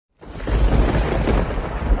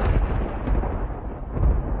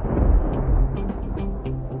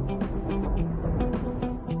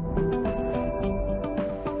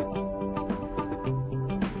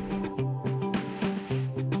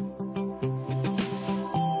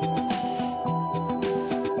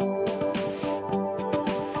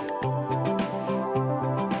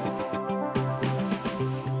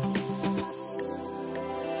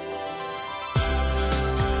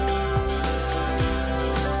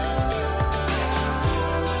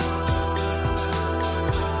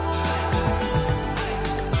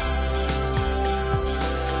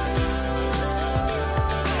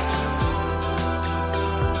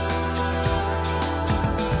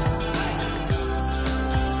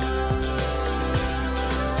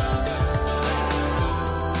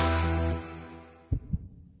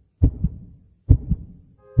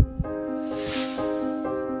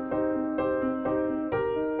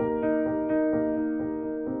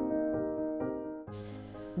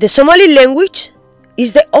The Somali language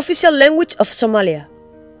is the official language of Somalia.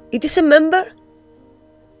 It is a member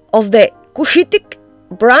of the Cushitic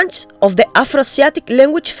branch of the Afroasiatic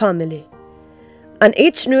language family, and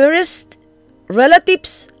its nearest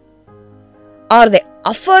relatives are the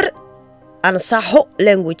Afar and Saho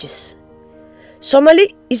languages. Somali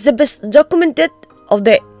is the best documented of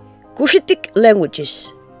the Cushitic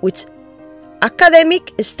languages, with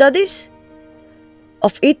academic studies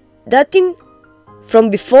of it dating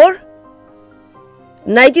from before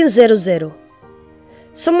 1900.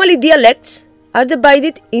 Somali dialects are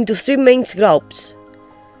divided into three main groups: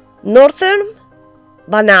 Northern,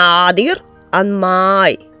 Banaadir, and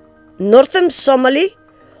Mai. Northern Somali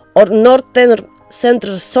or Northern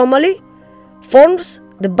Central Somali forms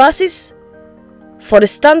the basis for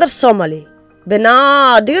Standard Somali.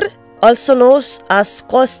 Banaadir, also known as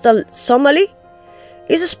Coastal Somali,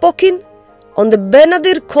 is spoken on the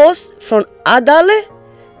Banaadir coast from Adale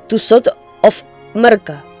to south of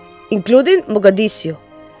Merka, including Mogadishu,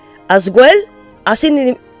 as well as in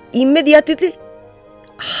the immediately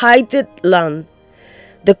heighted land.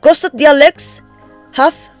 The coastal dialects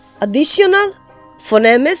have additional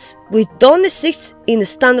phonemes which don't exist in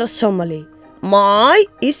Standard Somali. Mai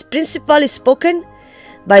is principally spoken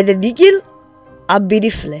by the Digil,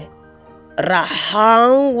 Abirifle,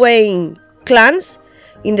 Rahangwein clans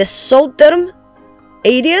in the southern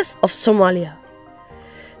areas of Somalia.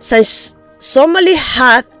 Since Somali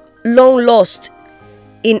had long lost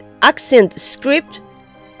in accent script,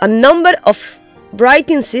 a number of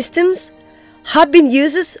writing systems have been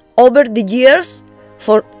used over the years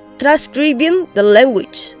for transcribing the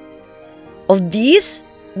language. Of these,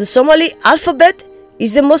 the Somali alphabet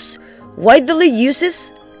is the most widely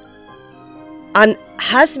used and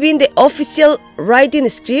has been the official writing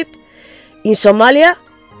script in Somalia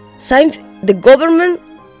since the government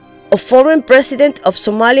of former President of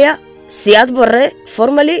Somalia, Siad Barre,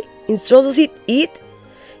 formally introduced it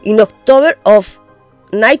in October of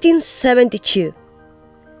 1972.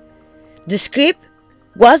 The script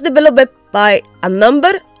was developed by a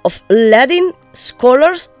number of leading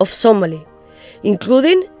scholars of Somali,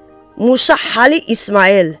 including Musa Hali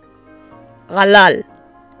Ismail, Galal,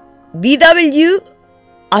 B.W.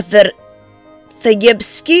 Arthur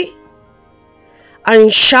Thayebsky,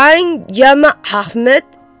 and Shain Jama Ahmed,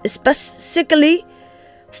 specifically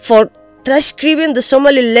for transcribing the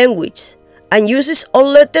Somali language, and uses all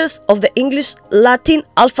letters of the English Latin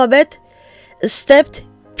alphabet except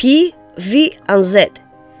P, V, and Z.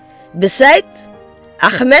 Besides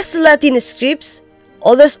Ahmed's Latin scripts,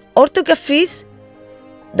 other orthographies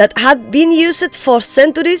that had been used for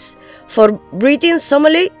centuries for writing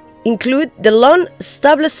Somali include the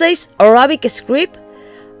long-established Arabic script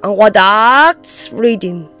and Wadaa's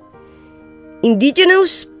reading.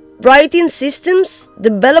 Indigenous writing systems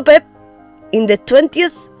developed in the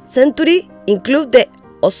 20th century include the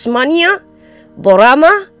Osmania,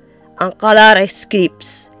 Borama, and Kalara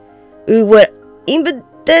scripts, which were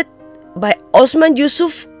invented by Osman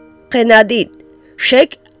Yusuf Khenadid,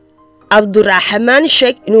 Sheikh Abdurrahman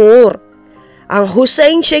Sheikh Noor, and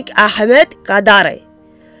Hussein Sheikh Ahmed Kadare,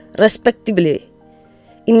 respectively.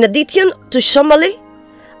 In addition to Somali,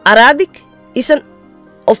 Arabic is an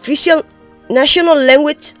official national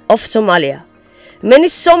language of Somalia. Many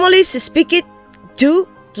Somalis speak it due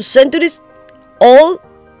to centuries-old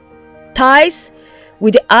ties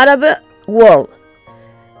with the Arab world,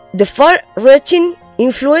 the far-reaching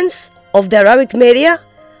influence of the Arabic media,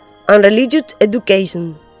 and religious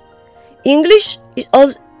education. English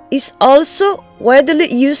is also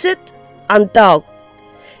widely used and taught.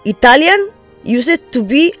 Italian used to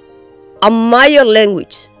be a major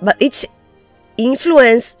language, but its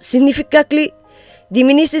influence significantly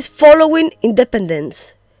diminished following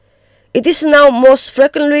independence. It is now most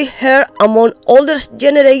frequently heard among older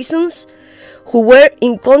generations who were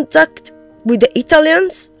in contact with the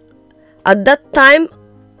Italians at that time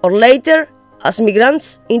or later as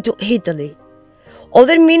migrants into Italy.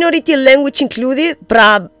 Other minority languages include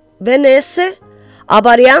Brabanese, a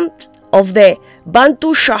variant of the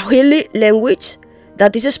Bantu Swahili language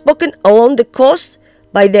that is spoken along the coast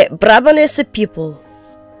by the Brabanese people.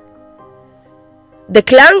 The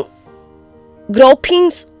clan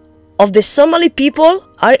groupings of the Somali people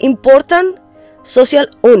are important social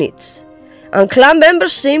units, and clan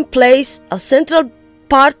membership plays a central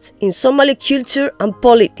part in Somali culture and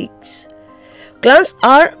politics. Clans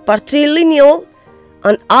are patrilineal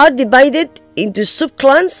and are divided into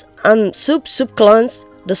sub-clans and sub-sub-clans,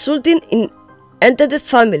 resulting in entire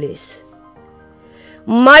families.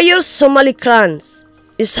 Major Somali clans: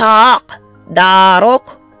 Ishaq,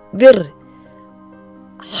 Darok, Bir,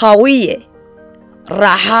 Hawiye,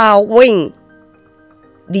 Rahawin,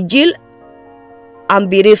 Digil, and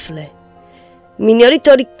Birifle.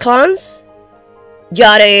 Minority clans,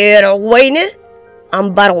 Yareerweyne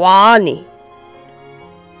and Barwani,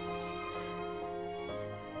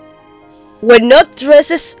 were not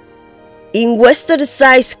dressed in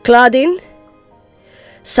westernized clothing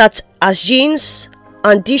such as jeans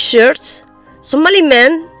and t-shirts. Somali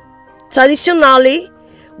men traditionally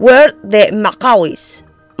wear the Mawis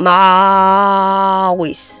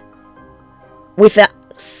with a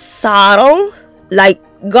sarong-like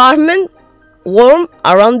garment worn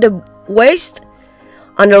around the waist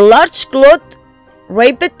and a large cloth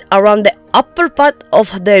wrapped around the upper part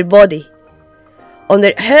of their body. On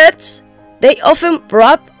their heads, they often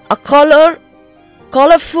wrap a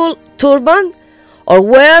colorful turban or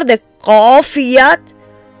wear the koffiyat,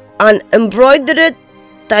 an embroidered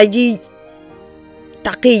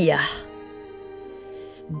taqiyya.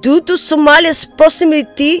 Due to Somalia's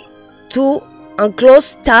proximity to and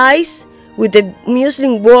close ties with the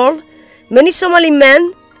Muslim world, many Somali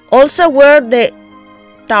men also wear the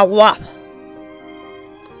tawaf,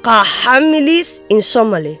 kahamilis in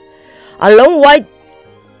Somali, a long white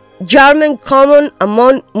garment common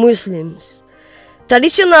among Muslims.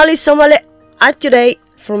 Traditionally, Somali attire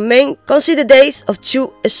for men consider days of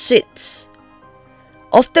two sheets,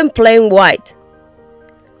 often plain white,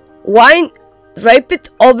 one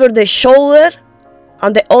draped over the shoulder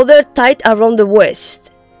and the other tied around the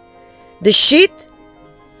waist. The sheet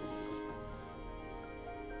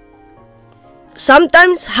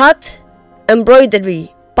sometimes had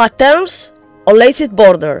embroidery, patterns, or laced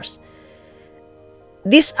borders.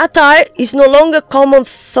 This attire is no longer common,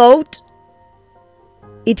 though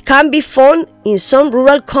it can be found in some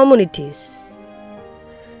rural communities.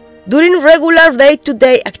 During regular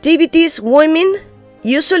day-to-day activities, women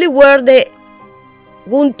usually wear the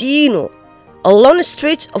guntino, a long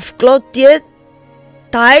stretch of cloth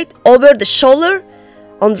tied over the shoulder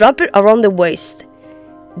and wrapped around the waist.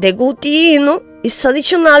 The guntino is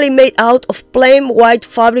traditionally made out of plain white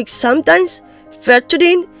fabric, sometimes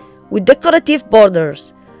featuring with decorative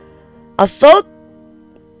borders. Although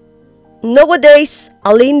nowadays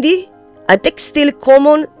alindi, a textile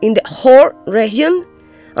common in the Horn region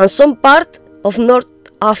and some part of North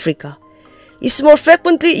Africa, is more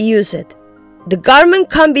frequently used. The garment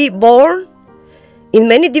can be worn in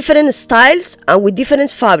many different styles and with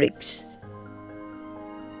different fabrics.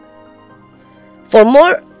 For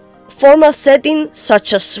more formal settings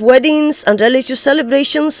such as weddings and religious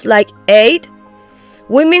celebrations like Eid,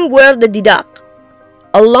 women wear the didak,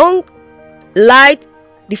 a long, light,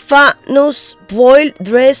 diaphanous voile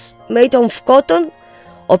dress made of cotton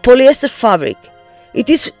or polyester fabric. It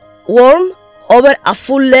is worn over a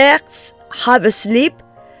full-length half sleeve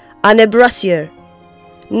and a brassiere,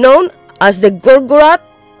 known as the gorgorat.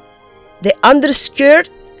 The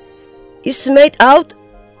underskirt is made out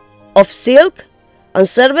of silk and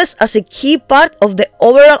serves as a key part of the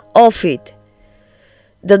overall outfit.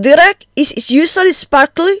 The dirak is usually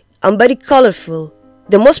sparkly and very colorful,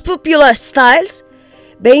 the most popular styles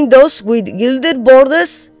being those with gilded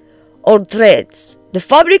borders or threads. The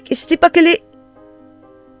fabric is typically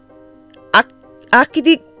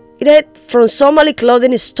acquired from Somali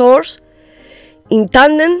clothing stores in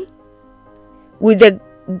tandem with the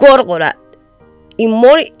gorgorat. In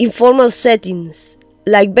more informal settings,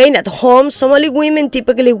 like being at home, Somali women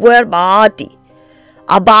typically wear baati.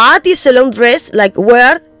 A baati is a long dress like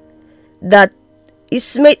wear that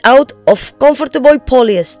is made out of comfortable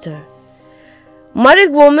polyester.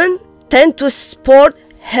 Married women tend to sport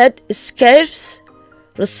head scarves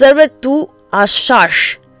reserved to a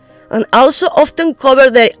sash, and also often cover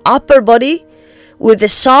their upper body with a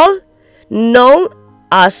shawl known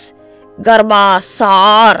as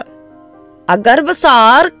garbasar. A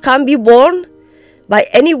garbasar can be worn by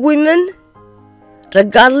any woman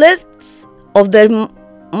regardless of their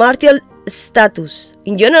marital status.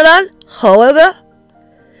 In general, however,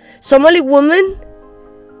 Somali women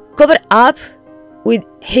cover up with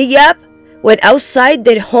hijab when outside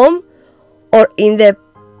their home or in the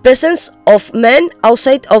presence of men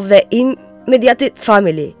outside of the immediate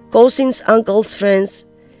family, cousins, uncles, friends.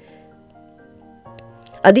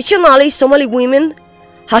 Additionally, Somali women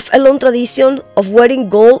have a long tradition of wearing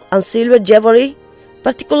gold and silver jewelry,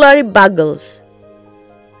 particularly bangles.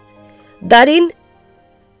 During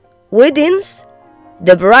weddings,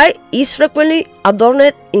 the bride is frequently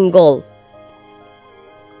adorned in gold.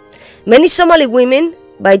 Many Somali women,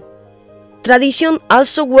 by tradition,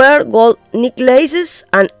 also wear gold necklaces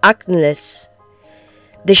and anklets.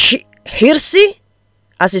 The hirsi,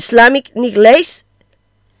 as Islamic necklace,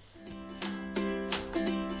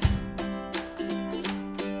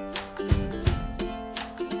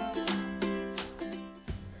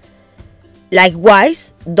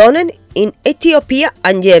 likewise done in Ethiopia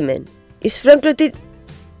and Yemen, is frequently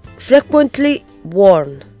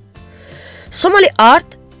worn. Somali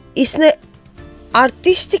art is the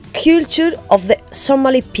artistic culture of the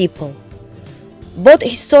Somali people, both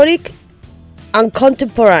historic and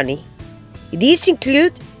contemporary. These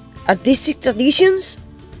include artistic traditions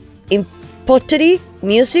in pottery,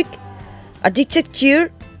 music,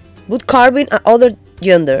 architecture, wood carving, and other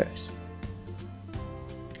genres.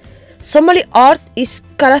 Somali art is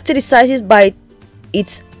characterized by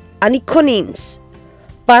its anachronisms,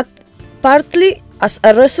 but partly as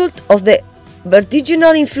a result of the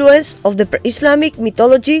vertiginal influence of the pre-Islamic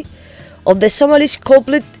mythology of the Somalis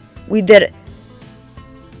coupled with their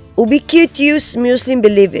ubiquitous Muslim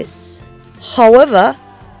beliefs. However,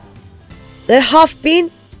 there have been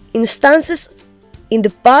instances in the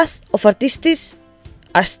past of artistic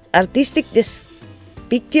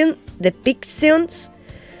depictions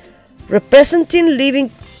representing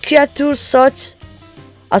living creatures such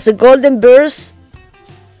as the golden birds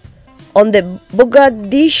on the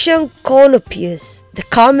Mogadishan canopies, the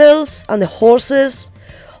camels and the horses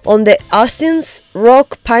on the Astin's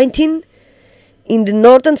rock painting in the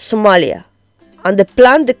northern Somalia, and the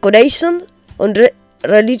plant decoration on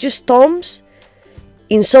religious tombs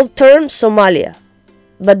in southern Somalia.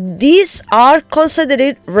 But these are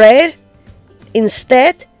considered rare.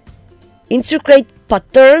 Instead, intricate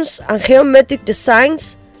patterns and geometric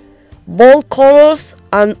designs, bold colors,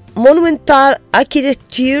 and monumental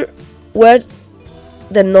architecture were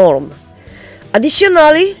the norm.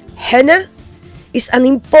 Additionally, henna is an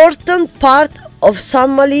important part of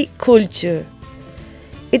Somali culture.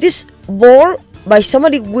 It is worn by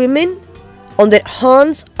Somali women on their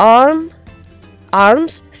hands, arms,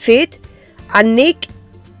 feet, and neck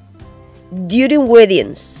during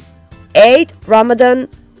weddings, Eid, Ramadan,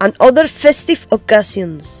 and other festive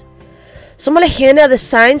occasions. Somali henna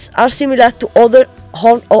designs are similar to other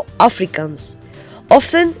Horn Africans,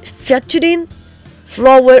 often featuring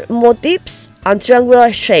flower motifs and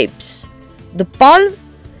triangular shapes. The palm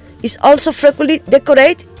is also frequently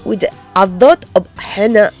decorated with a dot of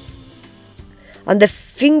henna, and the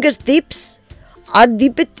fingertips are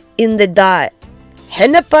dipped in the dye.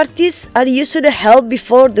 Henna parties are usually held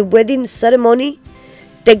before the wedding ceremony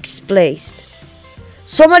takes place.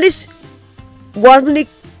 Somalis warmly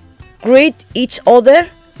greet each other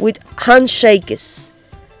with handshakes,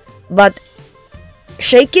 but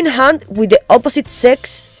shaking hands with the opposite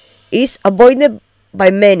sex is avoided by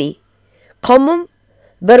many. Common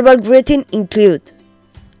verbal greetings include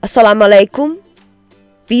Assalamu alaikum,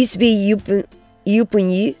 peace be upon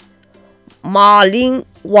you, Malin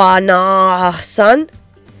Wanahsan,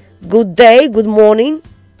 good day, good morning,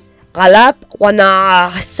 Galab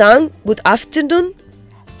Wanahsan, good afternoon,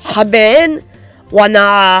 Haben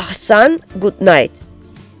Wanahsan, good night,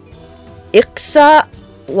 Iksa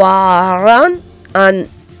Waran and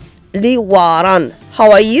Li Waran,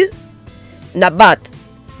 how are you? Nabat,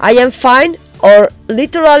 I am fine, or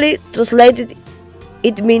literally translated,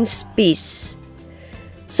 it means peace.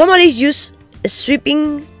 Somalis use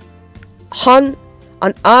sweeping hand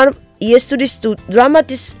and arm gestures to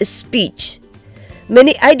dramatize speech.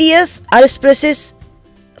 Many ideas are expressed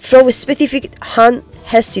through specific hand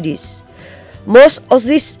gestures. Most of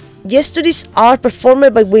these gestures are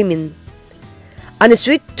performed by women, and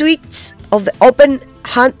sweet tweaks of the open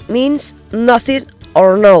hand means nothing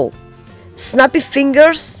or no. Snappy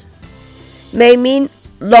fingers may mean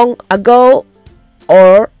long ago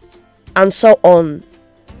or and so on.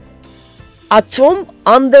 A thumb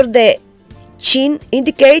under the chin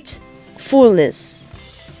indicates fullness.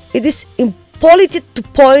 It is impolite to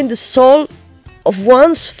point the sole of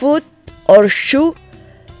one's foot or shoe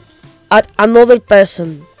at another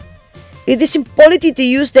person. It is impolite to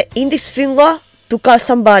use the index finger to call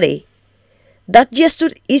somebody. That gesture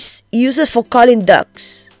is used for calling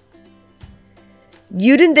dogs.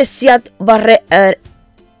 During the Siad Barre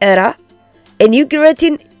era, a new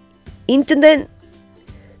greeting intended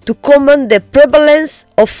to combat the prevalence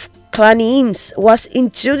of clan names was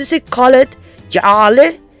introduced called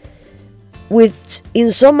Ja'ale, which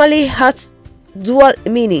in Somali has dual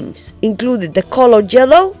meanings, including the color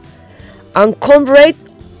yellow and comrade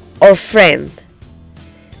or friend.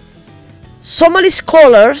 Somali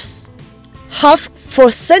scholars have for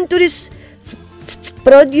centuries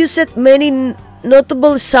produced many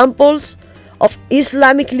notable samples of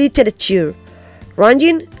Islamic literature,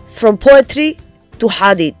 ranging from poetry to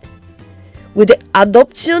hadith. With the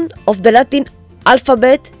adoption of the Latin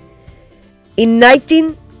alphabet in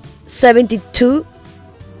 1972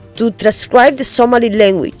 to transcribe the Somali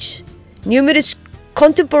language, numerous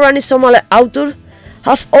contemporary Somali authors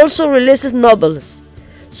have also released novels,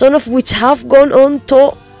 some of which have gone on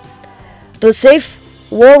to receive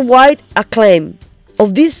worldwide acclaim.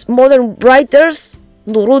 Of these modern writers,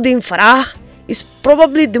 Nuruddin Farah is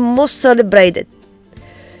probably the most celebrated.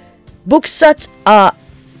 Books such as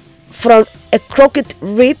From a Crooked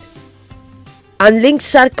Rib and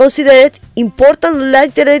Links are considered important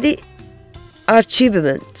literary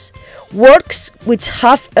achievements, works which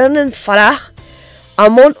have earned Farah,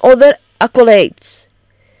 among other accolades,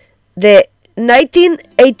 the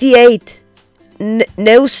 1988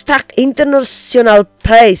 Neustadt International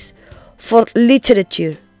Prize for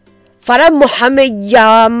Literature. Farah Mohammed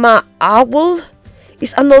Jama'awul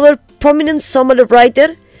is another prominent Somali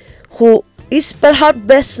writer who is perhaps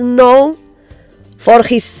best known for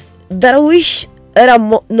his Darwish era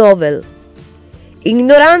novel,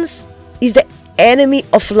 Ignorance is the Enemy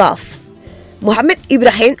of Love. Muhammad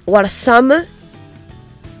Ibrahim Warsame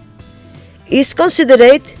is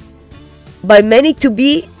considered by many to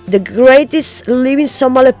be the greatest living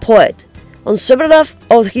Somali poet, and several of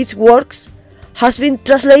his works has been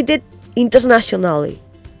translated internationally.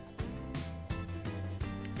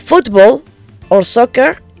 Football, or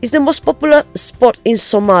soccer, is the most popular sport in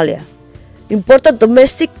Somalia. Important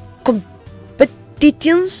domestic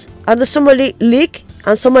competitions are the Somali League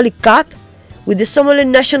and Somali Cup, with the Somali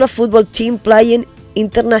national football team playing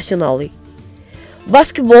internationally.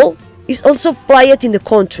 Basketball is also played in the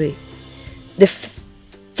country. The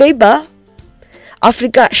FIBA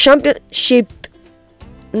Africa Championship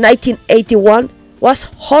 1981 was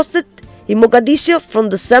hosted in Mogadishu from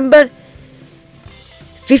December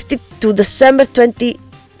 50 to December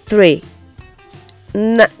 23,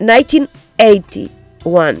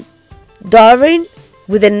 1981. Darwin,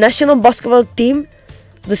 with the national basketball team,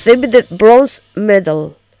 received the bronze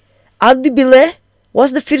medal. Abdi Bile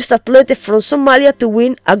was the first athlete from Somalia to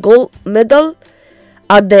win a gold medal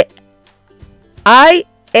at the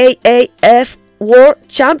IAAF World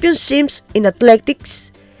Championships in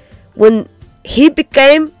Athletics when he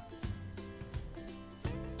became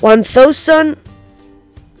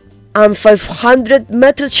 1,500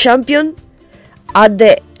 meter champion at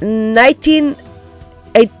the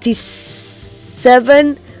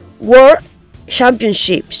 1987 World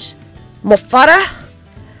Championships. Farah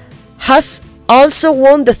has also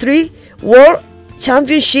won the 3 World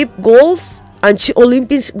Championship golds and 2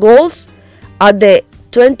 Olympic golds at the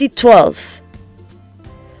 2012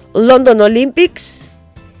 London Olympics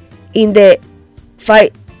in the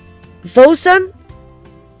 5,000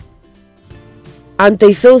 and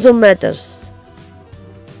 10,000 meters.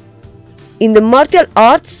 In the martial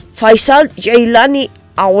arts, Faisal Jailani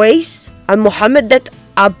Awais and Mohammed Dek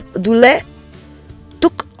Abdullah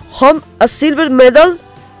took home a silver medal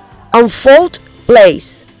and 4th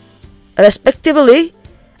place, respectively,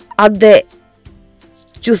 at the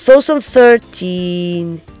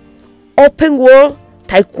 2013 Open World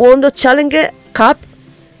Taekwondo Challenger Cup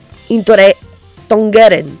in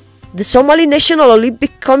Tongeren. The Somali National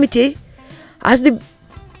Olympic Committee has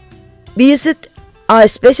devised a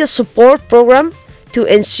special support program to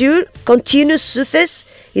ensure continuous success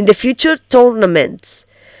in the future tournaments.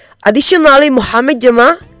 Additionally, Mohammed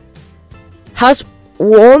Jama has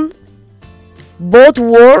won both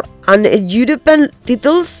world and European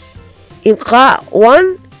titles in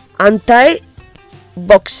K1 and Thai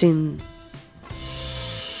boxing.